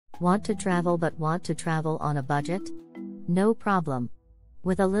Want to travel but want to travel on a budget? No problem.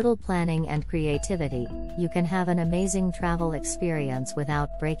 With a little planning and creativity, you can have an amazing travel experience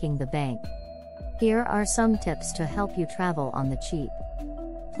without breaking the bank. Here are some tips to help you travel on the cheap.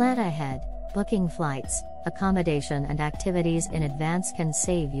 Plan ahead. Booking flights, accommodation and activities in advance can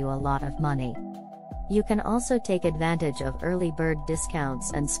save you a lot of money. You can also take advantage of early bird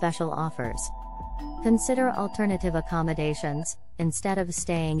discounts and special offers. Consider alternative accommodations. Instead of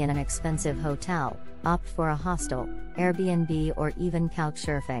staying in an expensive hotel, opt for a hostel, Airbnb or even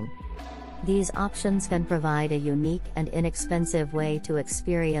couchsurfing. These options can provide a unique and inexpensive way to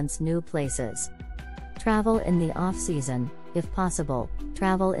experience new places. Travel in the off-season. If possible,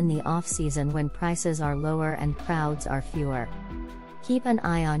 travel in the off-season when prices are lower and crowds are fewer. Keep an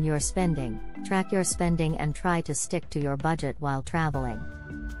eye on your spending, track your spending and try to stick to your budget while traveling.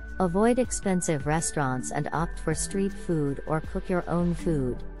 Avoid expensive restaurants and opt for street food or cook your own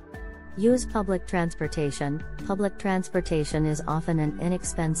food. Use public transportation. Public transportation is often an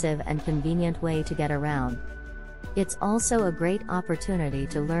inexpensive and convenient way to get around. It's also a great opportunity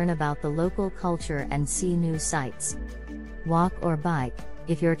to learn about the local culture and see new sights. Walk or bike.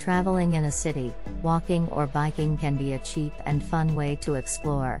 If you're traveling in a city, walking or biking can be a cheap and fun way to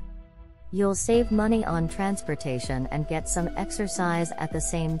explore. You'll save money on transportation and get some exercise at the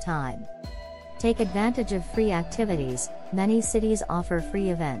same time. Take advantage of free activities. Many cities offer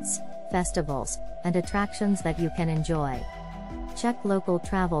free events, festivals, and attractions that you can enjoy. Check local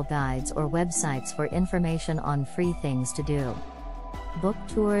travel guides or websites for information on free things to do. Book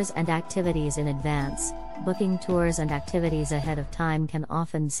tours and activities in advance. Booking tours and activities ahead of time can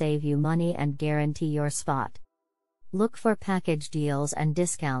often save you money and guarantee your spot. Look for package deals and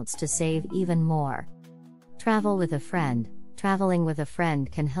discounts to save even more. Travel with a friend. Traveling with a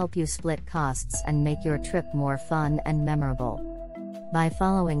friend can help you split costs and make your trip more fun and memorable. By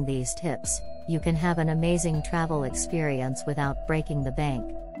following these tips, you can have an amazing travel experience without breaking the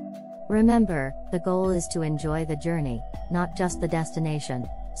bank. Remember, the goal is to enjoy the journey, not just the destination,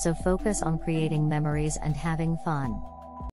 so focus on creating memories and having fun.